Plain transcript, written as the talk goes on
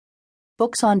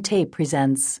Books on Tape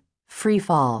presents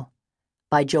Freefall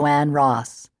by Joann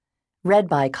Ross, read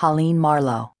by Colleen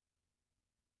Marlowe.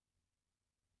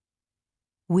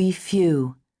 We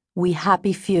few, we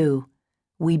happy few,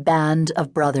 we band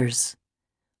of brothers.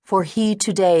 For he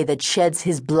today that sheds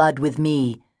his blood with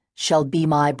me shall be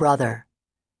my brother.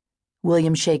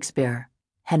 William Shakespeare,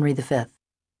 Henry V.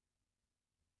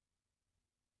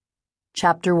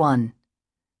 Chapter 1.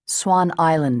 Swan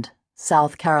Island,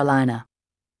 South Carolina.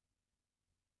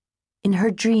 In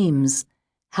her dreams,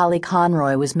 Hallie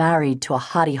Conroy was married to a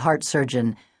haughty heart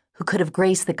surgeon who could have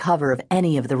graced the cover of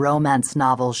any of the romance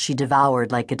novels she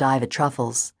devoured like Godiva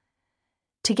truffles.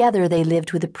 Together they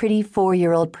lived with a pretty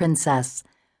 4-year-old princess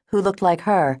who looked like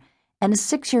her, and a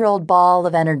 6-year-old ball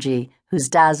of energy whose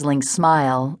dazzling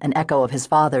smile, an echo of his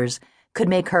father's, could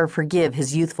make her forgive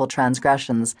his youthful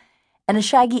transgressions, and a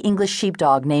shaggy English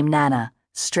sheepdog named Nana,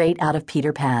 straight out of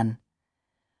Peter Pan.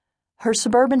 Her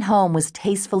suburban home was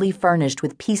tastefully furnished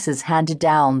with pieces handed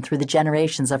down through the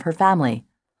generations of her family.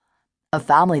 A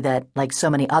family that, like so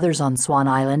many others on Swan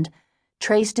Island,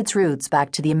 traced its roots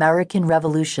back to the American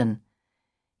Revolution.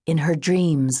 In her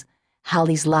dreams,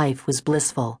 Hallie's life was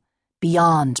blissful,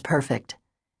 beyond perfect.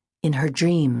 In her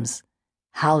dreams,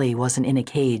 Hallie wasn't in a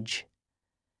cage.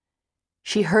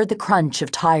 She heard the crunch of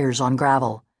tires on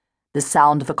gravel, the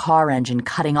sound of a car engine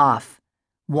cutting off,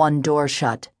 one door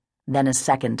shut, then a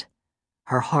second.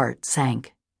 Her heart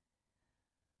sank.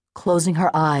 Closing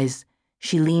her eyes,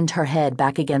 she leaned her head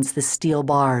back against the steel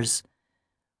bars.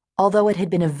 Although it had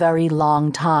been a very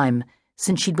long time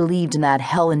since she'd believed in that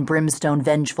hell-and-brimstone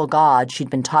vengeful God she'd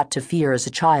been taught to fear as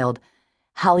a child,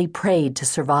 Hallie prayed to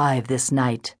survive this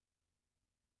night.